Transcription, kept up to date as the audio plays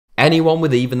Anyone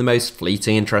with even the most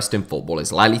fleeting interest in football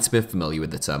is likely to be familiar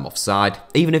with the term offside,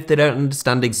 even if they don't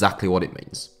understand exactly what it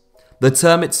means. The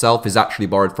term itself is actually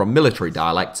borrowed from military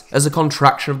dialect as a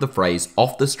contraction of the phrase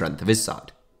off the strength of his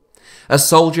side. A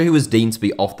soldier who was deemed to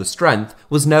be off the strength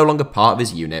was no longer part of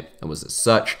his unit and was as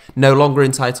such no longer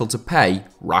entitled to pay,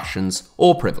 rations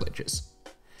or privileges.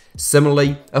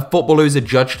 Similarly, a footballer who is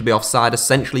adjudged to be offside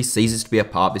essentially ceases to be a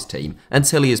part of his team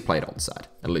until he is played onside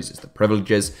and loses the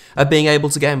privileges of being able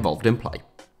to get involved in play.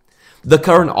 The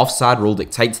current offside rule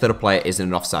dictates that a player is in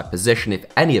an offside position if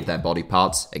any of their body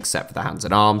parts, except for the hands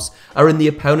and arms, are in the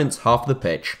opponent's half of the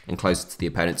pitch and closer to the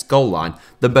opponent's goal line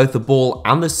than both the ball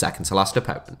and the second to last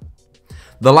opponent.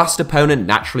 The last opponent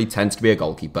naturally tends to be a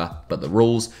goalkeeper, but the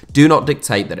rules do not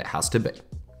dictate that it has to be.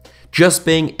 Just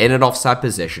being in an offside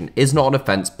position is not an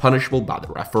offence punishable by the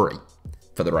referee.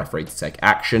 For the referee to take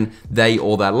action, they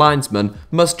or their linesman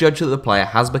must judge that the player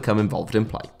has become involved in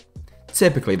play.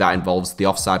 Typically that involves the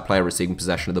offside player receiving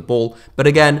possession of the ball, but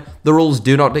again, the rules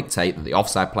do not dictate that the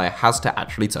offside player has to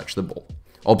actually touch the ball.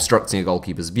 Obstructing a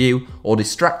goalkeeper's view or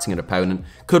distracting an opponent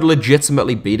could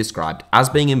legitimately be described as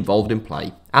being involved in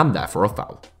play and therefore a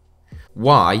foul.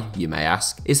 Why, you may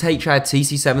ask, is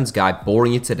HITC Sevens guy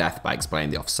boring you to death by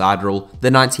explaining the offside rule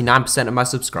that 99% of my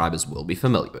subscribers will be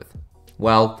familiar with?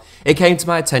 Well, it came to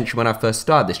my attention when I first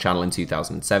started this channel in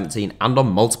 2017 and on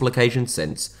multiple occasions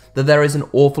since that there is an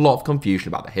awful lot of confusion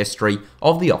about the history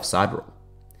of the offside rule.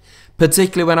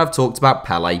 Particularly when I've talked about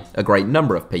Pelé, a great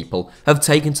number of people have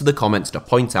taken to the comments to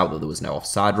point out that there was no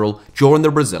offside rule during the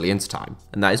Brazilians' time,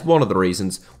 and that is one of the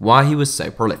reasons why he was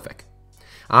so prolific.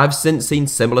 I've since seen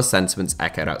similar sentiments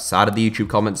echoed outside of the YouTube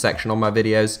comment section on my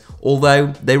videos, although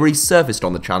they resurfaced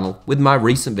on the channel with my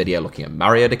recent video looking at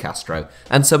Mario de Castro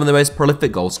and some of the most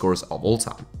prolific goal scorers of all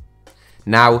time.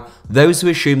 Now, those who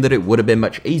assume that it would have been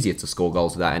much easier to score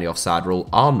goals without any offside rule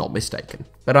are not mistaken,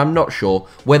 but I'm not sure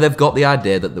where they've got the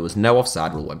idea that there was no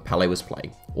offside rule when Pelé was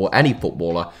playing, or any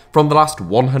footballer from the last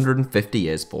 150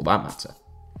 years for that matter.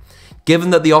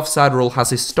 Given that the offside rule has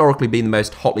historically been the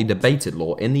most hotly debated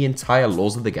law in the entire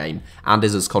laws of the game and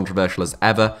is as controversial as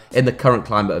ever in the current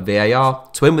climate of VAR,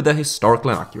 twinned with the historical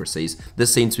inaccuracies that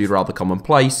seem to be rather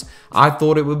commonplace, I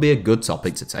thought it would be a good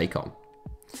topic to take on.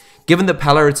 Given that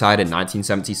Pelé retired in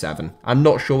 1977, I'm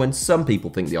not sure when some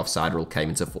people think the offside rule came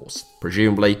into force,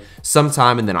 presumably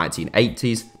sometime in the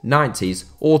 1980s, 90s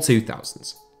or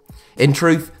 2000s. In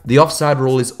truth, the offside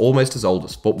rule is almost as old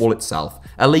as football itself,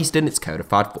 at least in its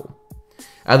codified form.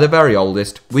 At the very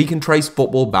oldest, we can trace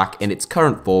football back in its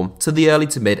current form to the early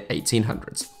to mid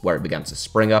 1800s, where it began to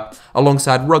spring up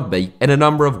alongside rugby in a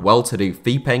number of well-to-do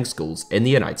fee-paying schools in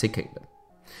the United Kingdom.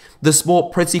 The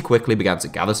sport pretty quickly began to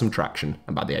gather some traction,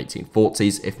 and by the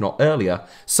 1840s, if not earlier,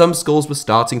 some schools were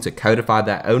starting to codify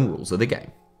their own rules of the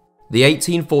game. The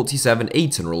 1847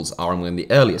 Eton rules are among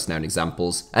the earliest known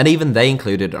examples, and even they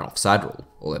included an offside rule,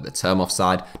 although the term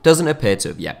offside doesn't appear to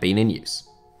have yet been in use.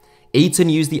 Eton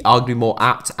used the arguably more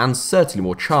apt and certainly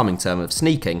more charming term of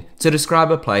sneaking to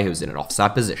describe a player who was in an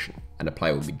offside position, and a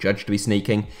player would be judged to be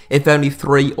sneaking if only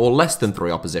 3 or less than 3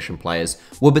 opposition players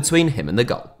were between him and the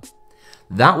goal.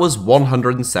 That was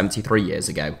 173 years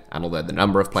ago, and although the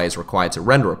number of players required to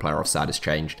render a player offside has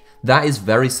changed, that is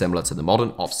very similar to the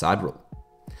modern offside rule.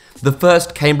 The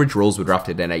first Cambridge rules were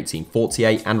drafted in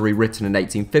 1848 and rewritten in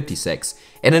 1856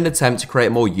 in an attempt to create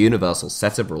a more universal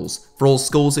set of rules for all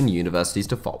schools and universities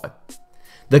to follow.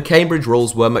 The Cambridge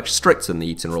rules were much stricter than the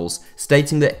Eton rules,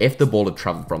 stating that if the ball had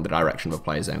travelled from the direction of a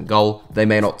player's own goal, they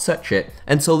may not touch it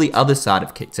until the other side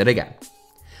have kicked it again.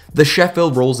 The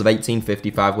Sheffield rules of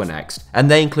 1855 were next,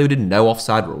 and they included no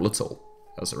offside rule at all.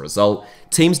 As a result,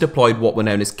 teams deployed what were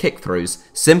known as kick-throughs,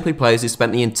 simply players who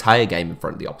spent the entire game in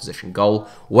front of the opposition goal,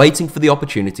 waiting for the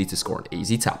opportunity to score an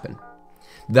easy tap-in.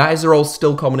 That is a role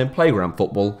still common in playground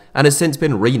football, and has since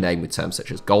been renamed with terms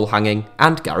such as goal hanging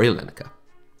and Gary Lineker.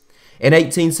 In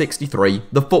 1863,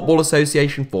 the Football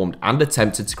Association formed and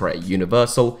attempted to create a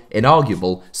universal,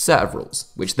 inarguable set of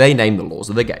rules, which they named the laws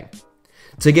of the game.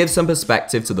 To give some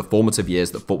perspective to the formative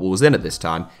years that football was in at this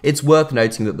time, it's worth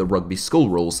noting that the rugby school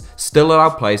rules still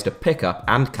allow players to pick up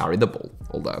and carry the ball,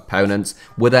 although opponents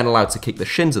were then allowed to kick the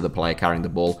shins of the player carrying the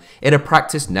ball in a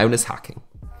practice known as hacking.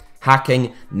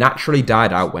 Hacking naturally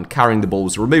died out when carrying the ball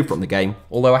was removed from the game,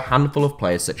 although a handful of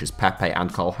players such as Pepe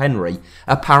and Carl Henry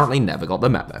apparently never got the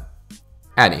memo.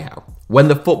 Anyhow, when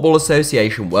the Football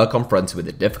Association were confronted with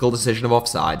the difficult decision of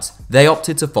offsides, they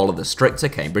opted to follow the stricter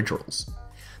Cambridge rules.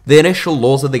 The initial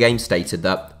laws of the game stated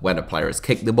that, when a player has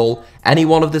kicked the ball,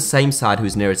 anyone of the same side who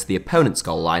is nearest to the opponent's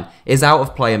goal line is out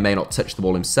of play and may not touch the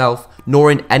ball himself,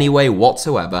 nor in any way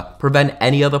whatsoever prevent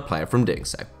any other player from doing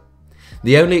so.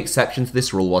 The only exception to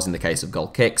this rule was in the case of goal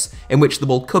kicks, in which the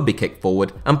ball could be kicked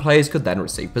forward and players could then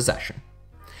receive possession.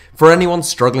 For anyone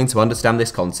struggling to understand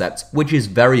this concept, which is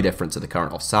very different to the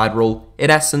current offside rule, in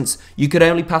essence, you could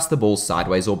only pass the ball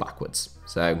sideways or backwards.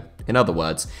 So, in other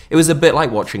words, it was a bit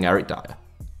like watching Eric Dyer.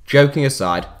 Joking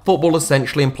aside, football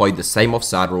essentially employed the same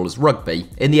offside rule as rugby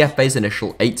in the FA's initial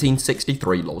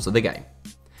 1863 laws of the game.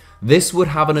 This would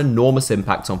have an enormous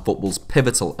impact on football's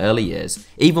pivotal early years,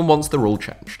 even once the rule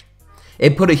changed.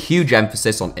 It put a huge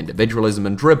emphasis on individualism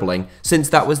and dribbling, since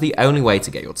that was the only way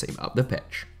to get your team up the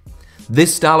pitch.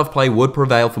 This style of play would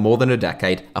prevail for more than a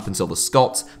decade, up until the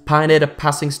Scots pioneered a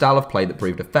passing style of play that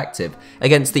proved effective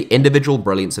against the individual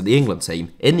brilliance of the England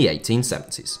team in the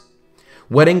 1870s.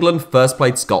 When England first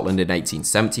played Scotland in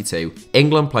 1872,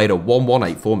 England played a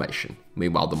 1-1-8 formation.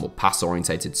 Meanwhile, the more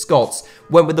pass-orientated Scots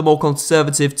went with the more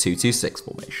conservative 2-2-6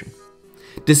 formation.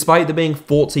 Despite there being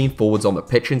 14 forwards on the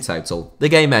pitch in total, the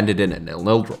game ended in a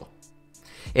 0-0 draw.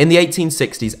 In the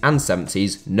 1860s and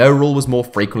 70s, no rule was more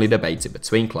frequently debated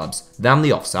between clubs than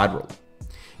the offside rule.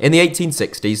 In the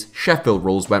 1860s, Sheffield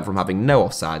rules went from having no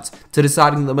offsides to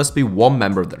deciding that there must be one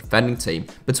member of the defending team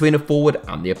between a forward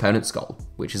and the opponent's goal,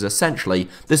 which is essentially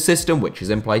the system which is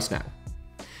in place now.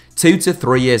 2 to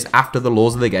 3 years after the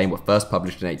laws of the game were first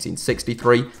published in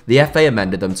 1863, the FA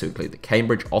amended them to include the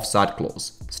Cambridge offside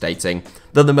clause, stating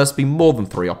that there must be more than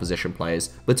 3 opposition players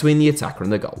between the attacker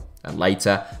and the goal, and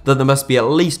later that there must be at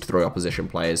least 3 opposition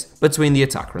players between the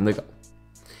attacker and the goal.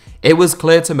 It was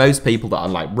clear to most people that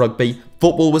unlike rugby,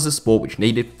 football was a sport which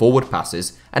needed forward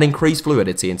passes and increased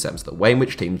fluidity in terms of the way in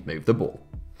which teams moved the ball.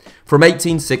 From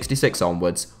 1866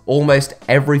 onwards, almost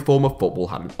every form of football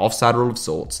had an offside rule of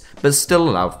sorts, but still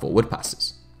allowed forward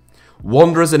passes.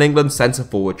 Wanderers in England centre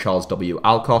forward Charles W.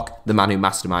 Alcock, the man who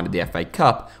masterminded the FA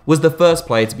Cup, was the first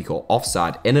player to be caught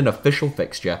offside in an official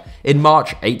fixture in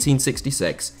March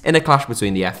 1866 in a clash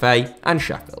between the FA and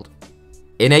Sheffield.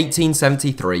 In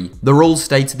 1873, the rules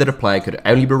stated that a player could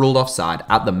only be ruled offside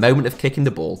at the moment of kicking the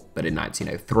ball, but in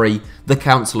 1903, the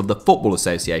Council of the Football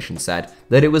Association said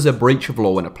that it was a breach of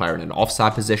law when a player in an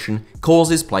offside position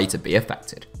causes play to be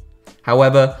affected.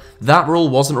 However, that rule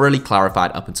wasn't really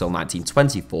clarified up until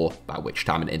 1924, by which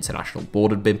time an international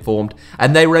board had been formed,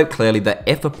 and they wrote clearly that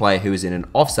if a player who is in an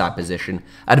offside position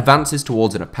advances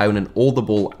towards an opponent or the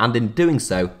ball and in doing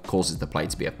so causes the play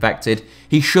to be affected,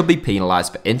 he should be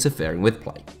penalised for interfering with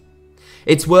play.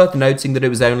 It's worth noting that it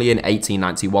was only in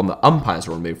 1891 that umpires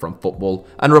were removed from football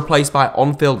and replaced by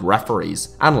on-field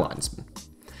referees and linesmen.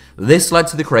 This led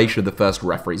to the creation of the first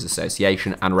Referees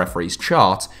Association and Referees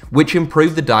Chart, which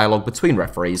improved the dialogue between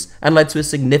referees and led to a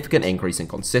significant increase in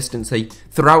consistency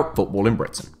throughout football in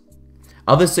Britain.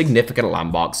 Other significant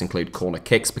landmarks include corner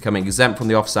kicks becoming exempt from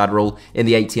the offside rule in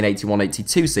the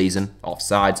 1881-82 season,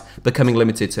 offsides becoming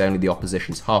limited to only the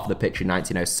opposition's half of the pitch in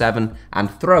 1907,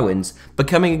 and throw-ins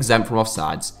becoming exempt from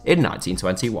offsides in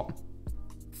 1921.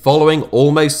 Following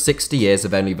almost 60 years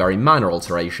of only very minor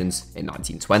alterations, in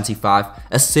 1925,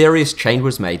 a serious change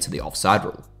was made to the offside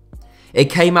rule. It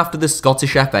came after the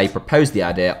Scottish FA proposed the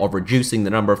idea of reducing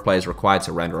the number of players required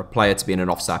to render a player to be in an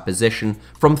offside position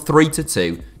from 3 to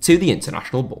 2 to the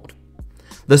international board.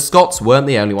 The Scots weren't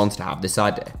the only ones to have this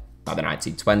idea. By the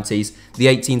 1920s, the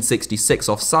 1866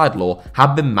 offside law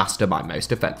had been mastered by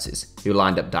most offences, who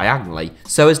lined up diagonally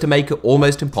so as to make it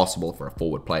almost impossible for a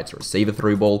forward player to receive a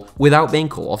through ball without being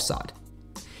caught offside.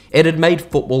 It had made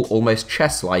football almost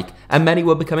chess-like, and many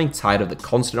were becoming tired of the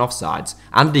constant offsides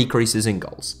and decreases in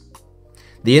goals.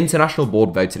 The International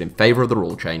Board voted in favour of the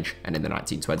rule change, and in the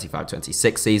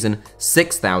 1925-26 season,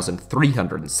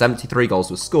 6,373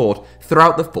 goals were scored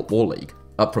throughout the Football League,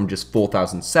 up from just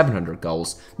 4,700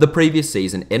 goals the previous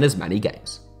season in as many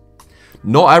games.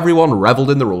 Not everyone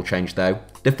revelled in the rule change though.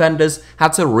 Defenders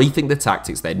had to rethink the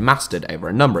tactics they'd mastered over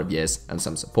a number of years, and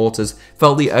some supporters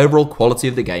felt the overall quality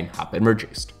of the game had been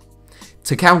reduced.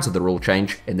 To counter the rule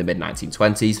change, in the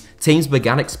mid-1920s, teams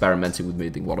began experimenting with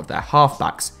moving one of their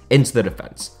halfbacks into the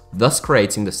defence, thus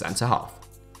creating the centre-half.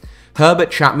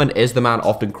 Herbert Chapman is the man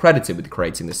often credited with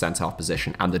creating the centre-half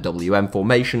position and the WM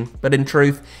formation, but in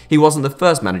truth, he wasn't the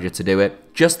first manager to do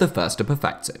it, just the first to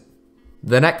perfect it.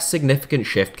 The next significant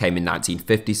shift came in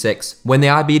 1956, when the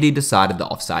IBD decided that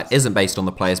offside isn't based on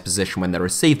the player's position when they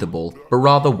receive the ball, but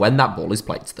rather when that ball is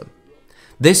played to them.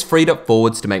 This freed up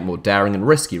forwards to make more daring and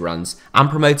risky runs, and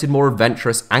promoted more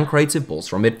adventurous and creative balls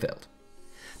from midfield.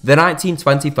 The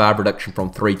 1925 reduction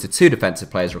from 3 to 2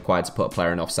 defensive players required to put a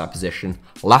player in offside position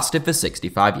lasted for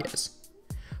 65 years.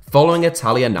 Following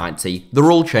Italia 90, the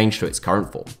rule changed to its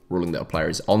current form, ruling that a player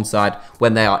is onside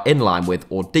when they are in line with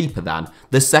or deeper than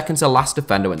the second to last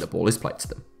defender when the ball is played to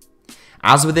them.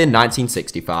 As within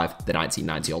 1965, the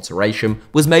 1990 alteration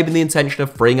was made with the intention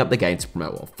of freeing up the game to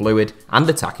promote a more fluid and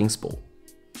attacking sport.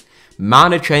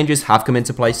 Minor changes have come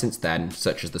into play since then,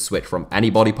 such as the switch from any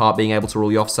body part being able to rule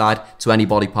the offside to any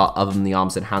body part other than the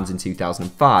arms and hands in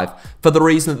 2005, for the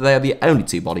reason that they are the only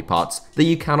two body parts that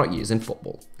you cannot use in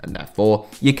football, and therefore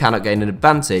you cannot gain an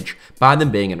advantage by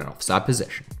them being in an offside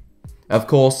position. Of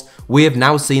course, we have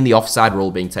now seen the offside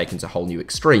rule being taken to whole new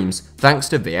extremes thanks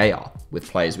to VAR, with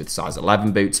players with size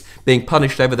 11 boots being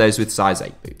punished over those with size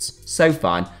 8 boots. So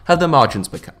fine have the margins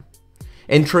become.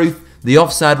 In truth, the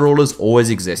offside rule has always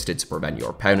existed to prevent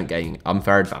your opponent gaining an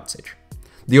unfair advantage.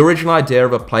 The original idea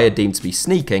of a player deemed to be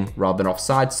sneaking rather than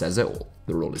offside says it all.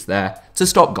 The rule is there to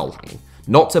stop goal hanging,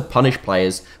 not to punish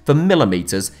players for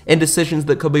millimetres in decisions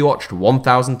that could be watched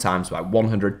 1,000 times by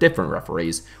 100 different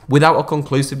referees without a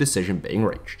conclusive decision being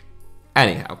reached.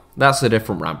 Anyhow, that's a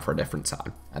different rant for a different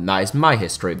time, and that is my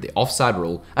history of the offside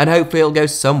rule, and hopefully it'll go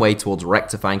some way towards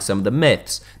rectifying some of the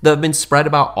myths that have been spread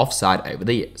about offside over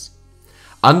the years.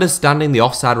 Understanding the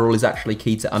offside rule is actually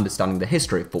key to understanding the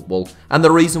history of football and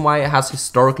the reason why it has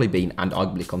historically been, and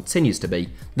arguably continues to be,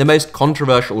 the most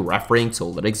controversial refereeing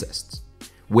tool that exists.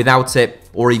 Without it,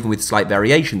 or even with slight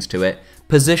variations to it,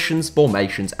 positions,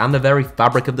 formations, and the very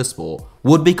fabric of the sport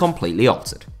would be completely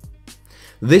altered.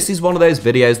 This is one of those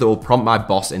videos that will prompt my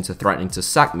boss into threatening to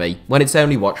sack me when it's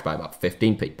only watched by about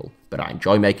 15 people, but I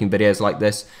enjoy making videos like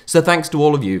this, so thanks to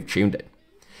all of you who've tuned in.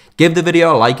 Give the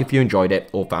video a like if you enjoyed it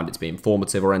or found it to be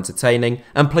informative or entertaining,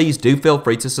 and please do feel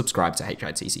free to subscribe to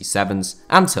HITC Sevens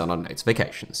and turn on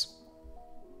notifications.